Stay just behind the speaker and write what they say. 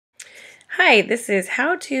Hi, this is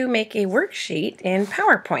how to make a worksheet in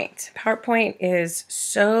PowerPoint. PowerPoint is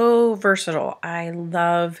so versatile. I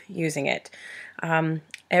love using it.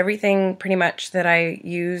 Everything pretty much that I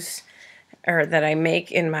use or that I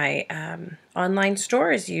make in my online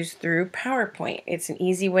store is used through PowerPoint. It's an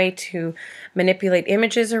easy way to manipulate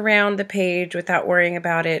images around the page without worrying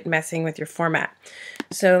about it messing with your format.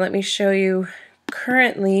 So let me show you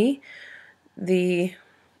currently the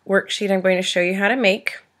worksheet I'm going to show you how to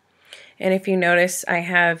make. And if you notice, I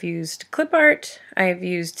have used clip art, I've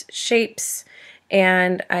used shapes,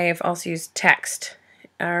 and I have also used text.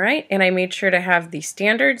 All right, and I made sure to have the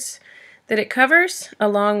standards that it covers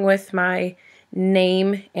along with my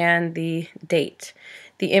name and the date.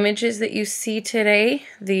 The images that you see today,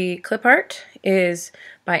 the clip art, is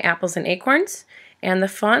by Apples and Acorns, and the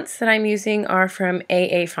fonts that I'm using are from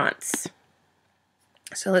AA fonts.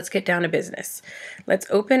 So let's get down to business. Let's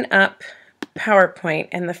open up PowerPoint,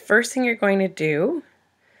 and the first thing you're going to do,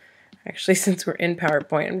 actually since we're in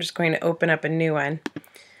PowerPoint, I'm just going to open up a new one,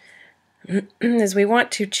 is we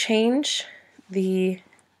want to change the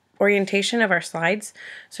orientation of our slides.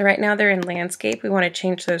 So right now they're in landscape. We want to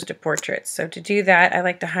change those to portraits. So to do that, I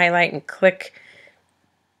like to highlight and click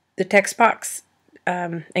the text box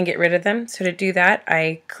and get rid of them. So to do that,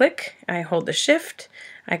 I hold the shift,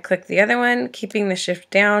 I click the other one, keeping the shift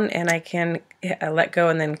down, and I can let go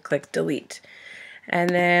and then click delete.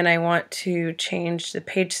 And then I want to change the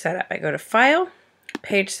page setup. I go to File,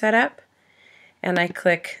 Page Setup, and I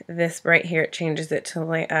click this right here. It changes it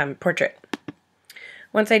to Portrait.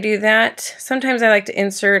 Once I do that, sometimes I like to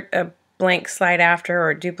insert a blank slide after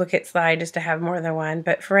or a duplicate slide just to have more than one,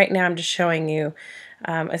 but for right now I'm just showing you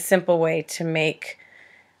a simple way to make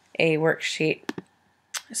a worksheet.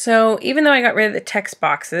 So even though I got rid of the text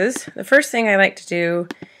boxes, the first thing I like to do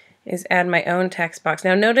is add my own text box.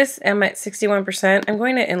 Now notice I'm at 61%. I'm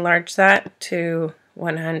going to enlarge that to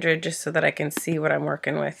 100 just so that I can see what I'm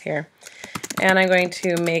working with here. And I'm going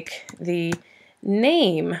to make the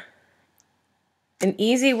name. An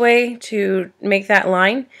easy way to make that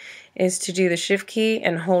line is to do the shift key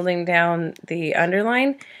and holding down the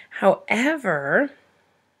underline. However,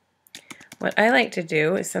 what I like to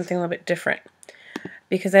do is something a little bit different,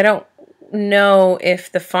 because I don't know if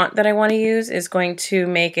the font that I want to use is going to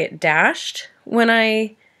make it dashed when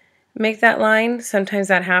I make that line. Sometimes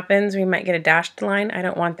that happens. We might get a dashed line. I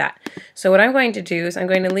don't want that. So what I'm going to do is I'm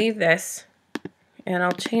going to leave this and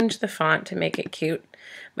I'll change the font to make it cute.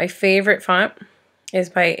 My favorite font is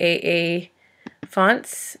by AA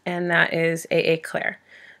fonts, and that is AA Claire.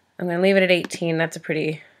 I'm going to leave it at 18. That's a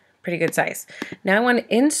pretty good size. Now I want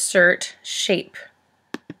to insert shape.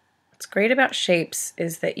 What's great about shapes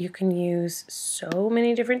is that you can use so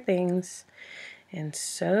many different things and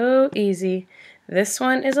so easy. This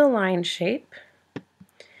one is a line shape,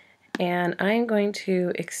 and I'm going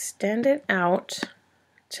to extend it out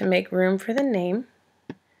to make room for the name.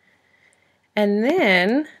 And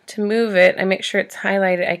then to move it, I make sure it's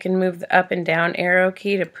highlighted. I can move the up and down arrow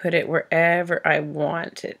key to put it wherever I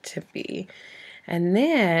want it to be. And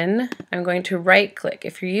then I'm going to right click.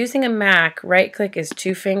 If you're using a Mac, right click is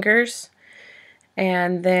 2 fingers.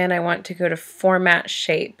 And then I want to go to Format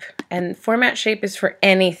Shape. And Format Shape is for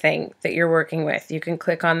anything that you're working with. You can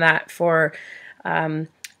click on that for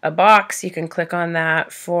a box. You can click on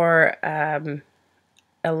that for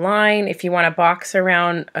a line. If you want a box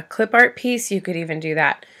around a clip art piece, you could even do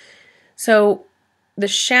that. So the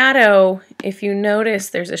shadow, if you notice,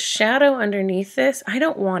 there's a shadow underneath this. I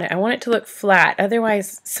don't want it. I want it to look flat.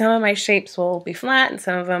 Otherwise, some of my shapes will be flat and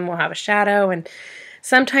some of them will have a shadow, and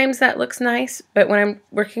sometimes that looks nice, but when I'm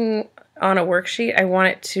working on a worksheet, I want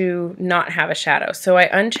it to not have a shadow. So I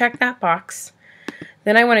uncheck that box.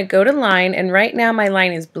 Then I want to go to line, and right now my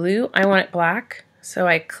line is blue. I want it black. So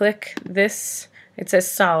I click this. It says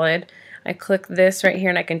solid. I click this right here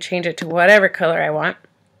and I can change it to whatever color I want.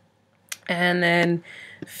 And then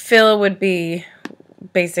fill would be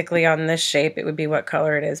basically on this shape. It would be what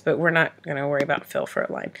color it is, but we're not going to worry about fill for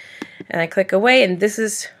a line. And I click away, and this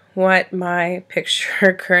is what my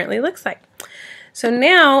picture currently looks like. So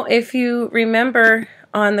now if you remember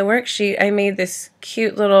on the worksheet, I made this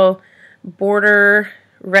cute little border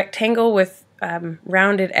rectangle with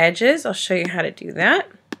rounded edges. I'll show you how to do that.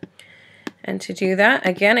 And to do that,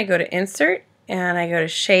 again, I go to Insert and I go to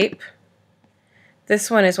Shape. This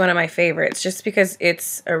one is one of my favorites just because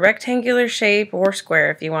it's a rectangular shape, or square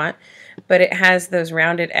if you want, but it has those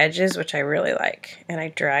rounded edges, which I really like. And I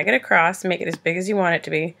drag it across, make it as big as you want it to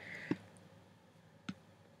be.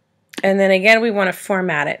 And then again, we want to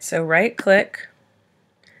format it. So right click,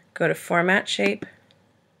 go to Format Shape.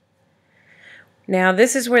 Now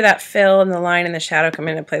this is where that fill and the line and the shadow come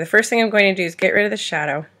into play. The first thing I'm going to do is get rid of the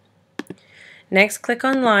shadow. Next, click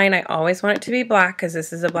on line. I always want it to be black because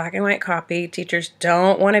this is a black and white copy. Teachers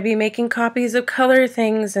don't want to be making copies of color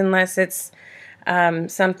things unless it's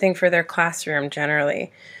something for their classroom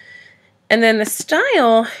generally. And then the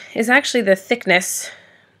style is actually the thickness,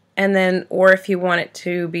 and then, or if you want it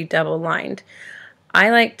to be double lined. I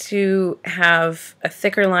like to have a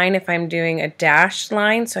thicker line if I'm doing a dashed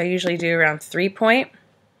line, so I usually do around 3 point.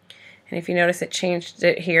 And if you notice, it changed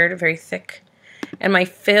it here to very thick. And my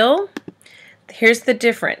fill, here's the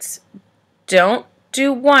difference. Don't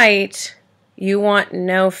do white, you want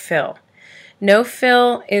no fill. No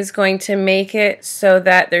fill is going to make it so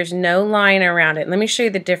that there's no line around it. Let me show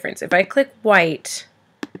you the difference. If I click white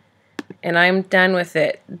and I'm done with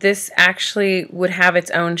it, this actually would have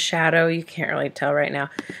its own shadow. You can't really tell right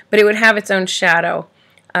now, but it would have its own shadow.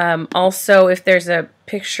 Also, if there's a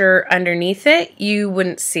picture underneath it, you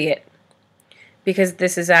wouldn't see it because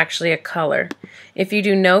this is actually a color. If you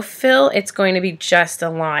do no fill, it's going to be just a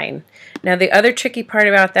line. Now, the other tricky part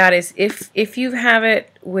about that is if you have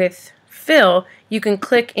it with fill, you can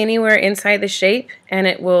click anywhere inside the shape and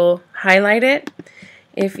it will highlight it.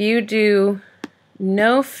 If you do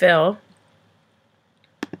no fill,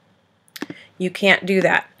 you can't do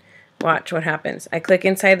that. Watch what happens. I click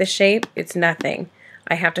inside the shape, it's nothing.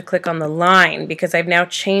 I have to click on the line because I've now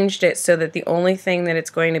changed it so that the only thing that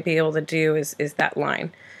it's going to be able to do is that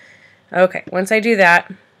line. Okay, once I do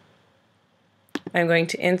that, I'm going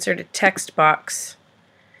to insert a text box.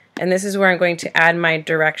 And this is where I'm going to add my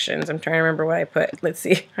directions. I'm trying to remember what I put. Let's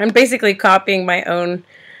see. I'm basically copying my own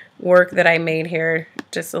work that I made here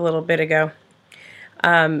just a little bit ago.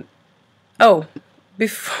 Oh,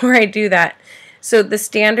 before I do that, so the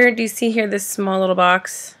standard, do you see here this small little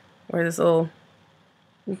box or this little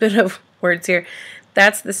bit of words here?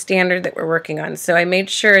 That's the standard that we're working on. So I made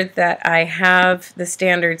sure that I have the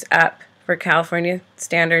standards up for California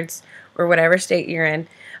standards or whatever state you're in.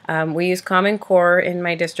 We use Common Core in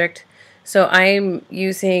my district, so I'm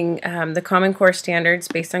using the Common Core standards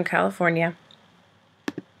based on California,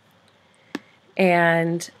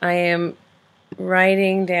 and I am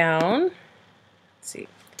writing down, let's see,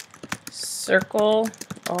 circle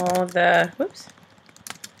all the, whoops,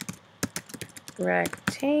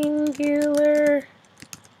 rectangular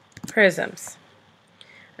prisms.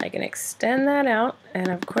 I can extend that out, and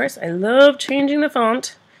of course I love changing the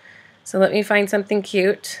font. So let me find something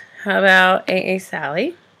cute. How about AA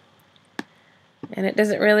Sally? And it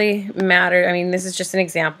doesn't really matter. I mean, this is just an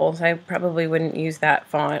example, so I probably wouldn't use that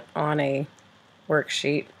font on a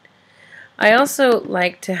worksheet. I also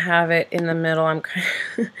like to have it in the middle. I'm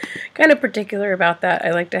kind of particular about that.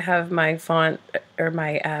 I like to have my font or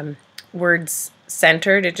my words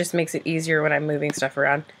centered. It just makes it easier when I'm moving stuff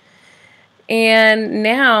around. And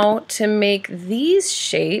now to make these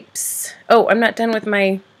shapes, oh, I'm not done with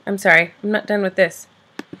my, I'm sorry, I'm not done with this.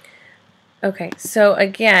 Okay, so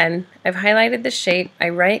again, I've highlighted the shape, I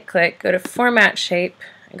right click, go to Format Shape.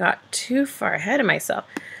 I got too far ahead of myself.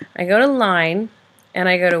 I go to Line, and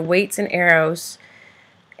I go to Weights and Arrows,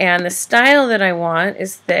 and the style that I want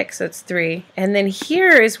is thick, so it's 3. And then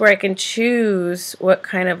here is where I can choose what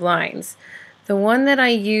kind of lines. The one that I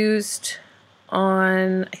used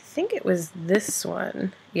on, I think it was this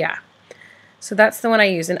one, yeah. So that's the one I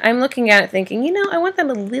use, and I'm looking at it thinking, you know, I want that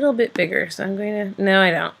a little bit bigger, so I'm going to, no I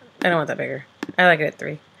don't want that bigger. I like it at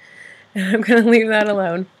 3. And I'm going to leave that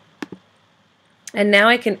alone. And now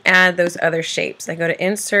I can add those other shapes. I go to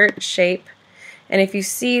Insert, Shape, and if you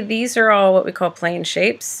see, these are all what we call plain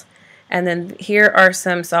shapes, and then here are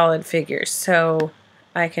some solid figures. So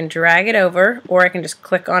I can drag it over, or I can just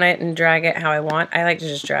click on it and drag it how I want. I like to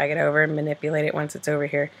just drag it over and manipulate it once it's over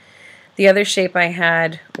here. The other shape I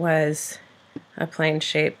had was a plain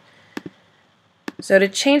shape. So to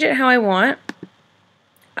change it how I want,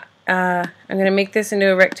 I'm going to make this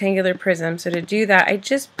into a rectangular prism. So to do that, I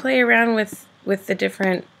just play around with the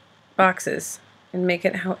different boxes and make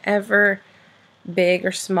it however big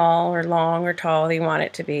or small or long or tall you want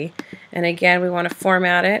it to be. And again, we want to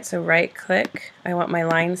format it. So right click. I want my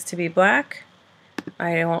lines to be black.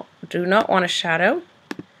 I do not want a shadow.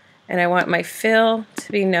 And I want my fill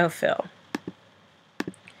to be no fill.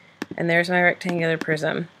 And there's my rectangular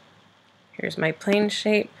prism. Here's my plain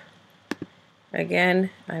shape.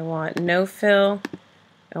 Again, I want no fill,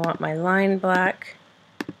 I want my line black,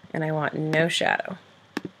 and I want no shadow.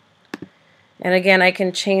 And again, I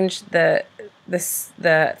can change the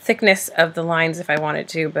thickness of the lines if I wanted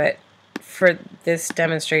to, but for this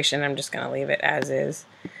demonstration, I'm just going to leave it as is.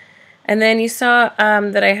 And then you saw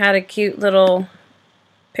that I had a cute little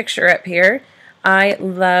picture up here. I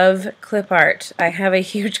love clip art. I have a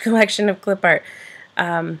huge collection of clip art.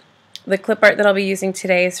 The clip art that I'll be using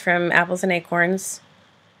today is from Apples and Acorns,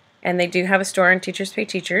 and they do have a store on Teachers Pay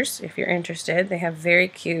Teachers if you're interested. They have very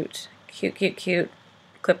cute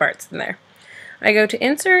clip arts in there. I go to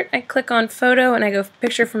Insert, I click on Photo, and I go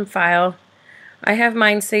Picture from File. I have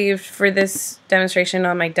mine saved for this demonstration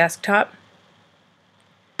on my desktop.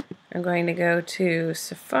 I'm going to go to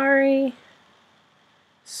Safari,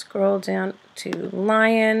 scroll down to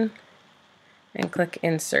Lion, and click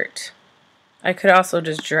Insert. I could also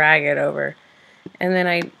just drag it over, and then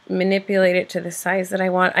I manipulate it to the size that I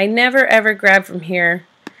want. I never ever grab from here.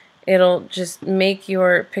 It'll just make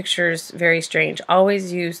your pictures very strange.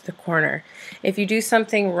 Always use the corner. If you do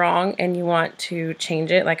something wrong and you want to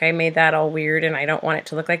change it, like I made that all weird and I don't want it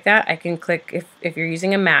to look like that, I can click, if you're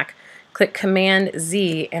using a Mac, click Command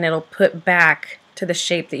Z and it'll put back to the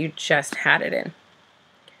shape that you just had it in.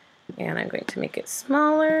 And I'm going to make it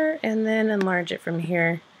smaller and then enlarge it from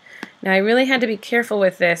here. Now I really had to be careful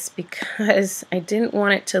with this because I didn't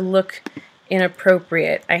want it to look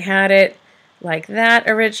inappropriate. I had it like that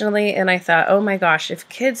originally and I thought, oh my gosh, if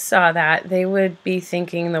kids saw that, they would be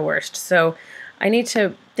thinking the worst. So I need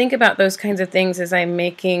to think about those kinds of things as I'm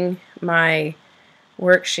making my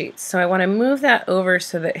worksheets. So I want to move that over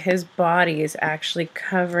so that his body is actually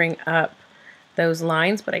covering up those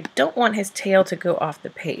lines, but I don't want his tail to go off the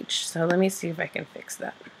page. So let me see if I can fix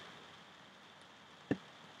that.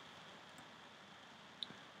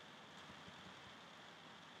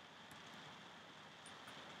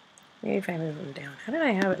 Maybe if I move him down. How did I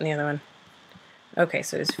have it in the other one? Okay,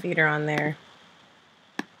 so his feet are on there.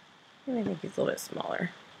 And I think he's a little bit smaller.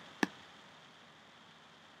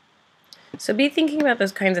 So be thinking about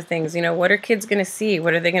those kinds of things. You know, what are kids going to see?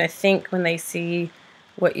 What are they going to think when they see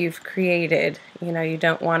what you've created? You know, you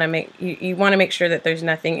don't want to make, you want to make sure that there's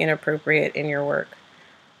nothing inappropriate in your work.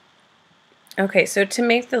 Okay, so to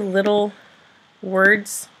make the little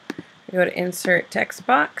words, I go to Insert Text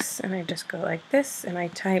Box, and I just go like this, and I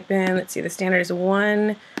type in, let's see, the standard is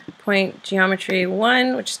 1 Point Geometry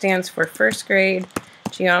 1, which stands for first grade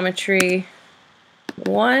Geometry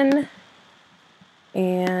 1,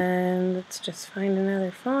 and let's just find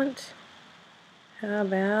another font. How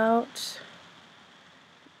about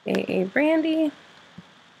AA Brandy?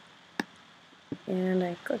 And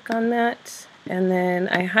I click on that, and then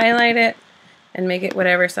I highlight it and make it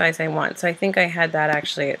whatever size I want. So I think I had that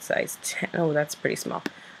actually at size 10. Oh, that's pretty small.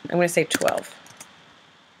 I'm going to say 12.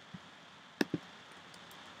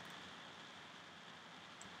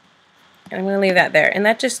 And I'm going to leave that there. And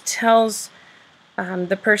that just tells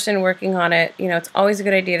the person working on it, you know, it's always a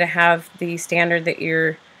good idea to have the standard that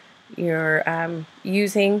you're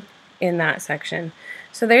using in that section.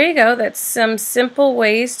 So there you go. That's some simple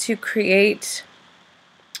ways to create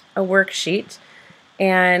a worksheet.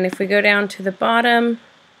 And if we go down to the bottom,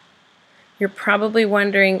 you're probably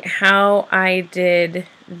wondering how I did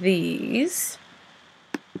these.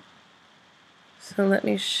 So let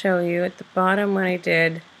me show you at the bottom what I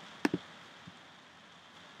did.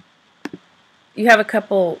 You have a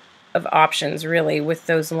couple of options really with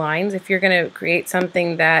those lines. If you're going to create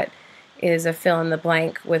something that is a fill in the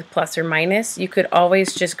blank with plus or minus, you could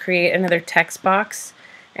always just create another text box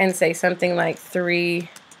and say something like 3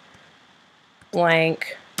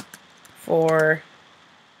 blank 4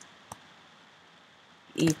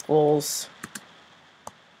 equals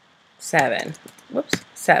 7. Whoops,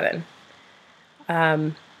 7.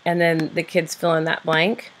 And then the kids fill in that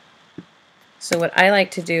blank. So what I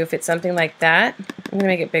like to do, if it's something like that, I'm going to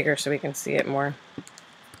make it bigger so we can see it more.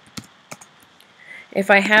 If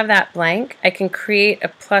I have that blank, I can create a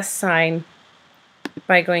plus sign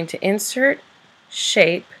by going to Insert,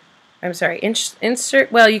 Shape. I'm sorry,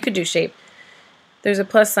 Insert, well, you could do Shape. There's a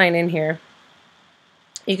plus sign in here.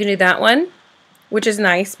 You can do that one, which is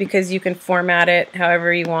nice because you can format it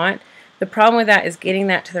however you want. The problem with that is getting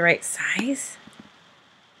that to the right size.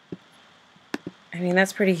 I mean,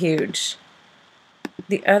 that's pretty huge.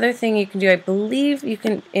 The other thing you can do, I believe you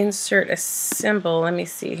can insert a symbol. Let me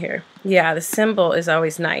see here. Yeah, the symbol is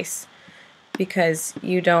always nice because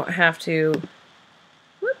you don't have to,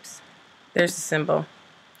 whoops, there's the symbol.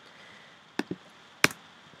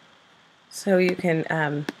 So you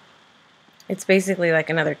can, it's basically like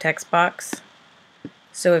another text box.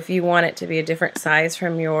 So if you want it to be a different size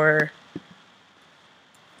from your,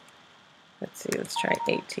 let's see, let's try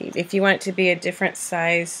 18. If you want it to be a different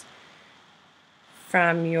size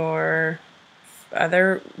from your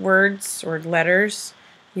other words or letters,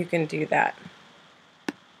 you can do that.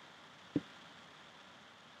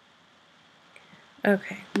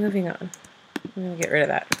 Okay, moving on. I'm going to get rid of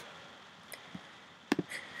that.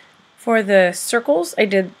 For the circles, I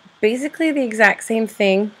did basically the exact same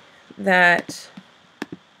thing that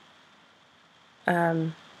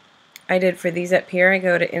I did for these up here. I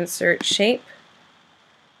go to Insert Shape,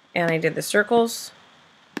 and I did the circles,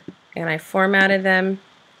 and I formatted them.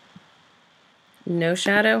 No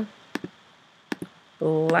shadow,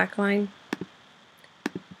 black line,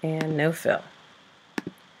 and no fill.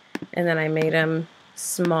 And then I made them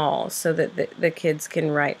small so that the kids can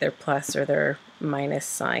write their plus or their minus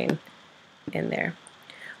sign in there.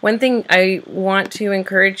 One thing I want to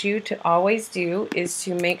encourage you to always do is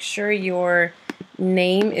to make sure your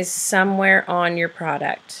name is somewhere on your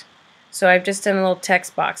product. So I've just done a little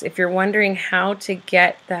text box. If you're wondering how to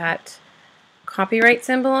get that copyright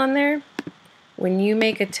symbol on there, when you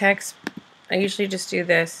make a text, I usually just do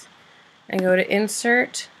this. I go to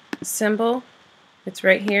Insert Symbol. It's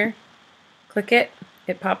right here. Click it.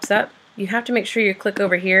 It pops up. You have to make sure you click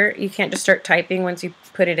over here. You can't just start typing once you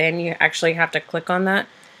put it in. You actually have to click on that.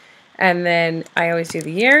 And then I always do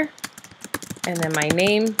the year, and then my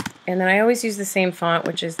name, and then I always use the same font,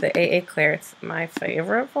 which is the AA Claire. It's my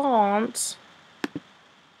favorite font,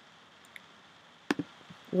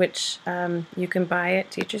 which you can buy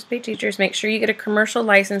at Teachers Pay Teachers. Make sure you get a commercial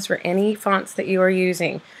license for any fonts that you are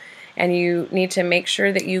using. And you need to make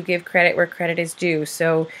sure that you give credit where credit is due.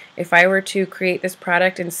 So if I were to create this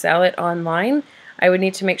product and sell it online, I would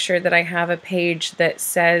need to make sure that I have a page that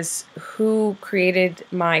says who created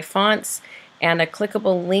my fonts and a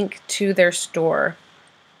clickable link to their store.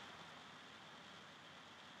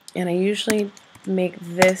 And I usually make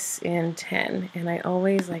this in 10, and I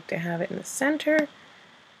always like to have it in the center.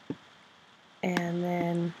 And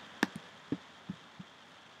then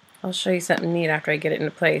I'll show you something neat after I get it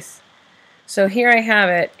into place. So here I have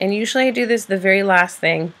it, and usually I do this the very last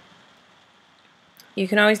thing. You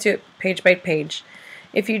can always do it page by page.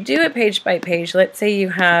 If you do it page by page, let's say you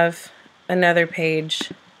have another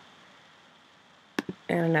page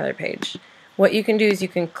and another page. What you can do is you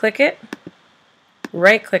can click it,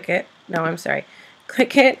 right click it, no, I'm sorry,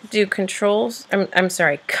 click it, do controls, I'm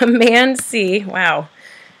sorry, Command C, wow.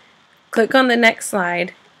 Click on the next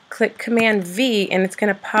slide, click Command V, and it's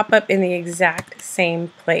going to pop up in the exact same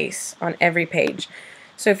place on every page.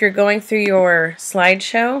 So if you're going through your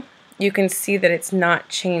slideshow, you can see that it's not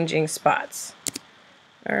changing spots.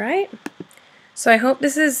 Alright, so I hope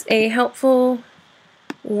this is a helpful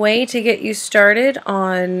way to get you started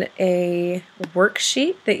on a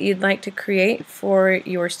worksheet that you'd like to create for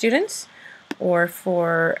your students or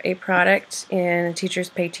for a product in a Teachers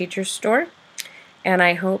Pay Teachers store. And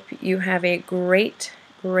I hope you have a great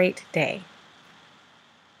day.